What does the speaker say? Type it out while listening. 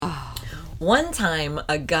One time,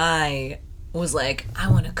 a guy was like, I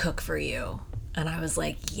want to cook for you. And I was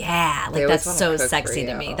like, yeah, like that's so sexy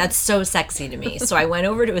to me. That's so sexy to me. So I went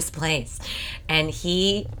over to his place and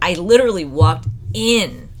I literally walked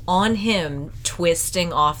in on him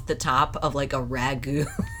twisting off the top of like a ragu.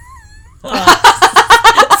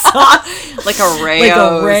 Sauce. Like a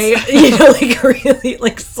Rayo's. Like a really,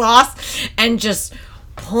 like sauce, and just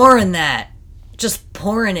pouring it.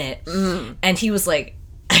 And he was like,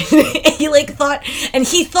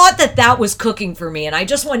 he thought that was cooking for me, and I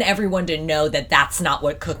just want everyone to know that that's not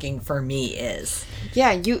what cooking for me is.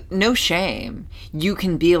 Yeah, no shame. You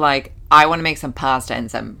can be like, I want to make some pasta and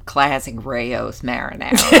some classic Rayo's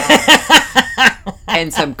marinara.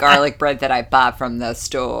 And some garlic bread that I bought from the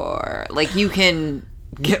store. Like, you can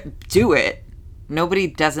do it. Nobody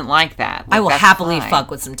doesn't like that. Like, I will happily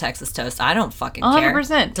fuck with some Texas toast. I don't fucking care.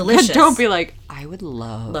 100%. Delicious. Don't be like, I would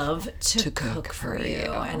love to cook for you.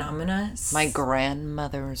 And I'm gonna... My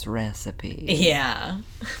grandmother's recipe. Yeah.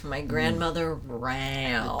 My grandmother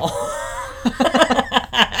Row.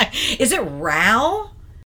 Is it Row?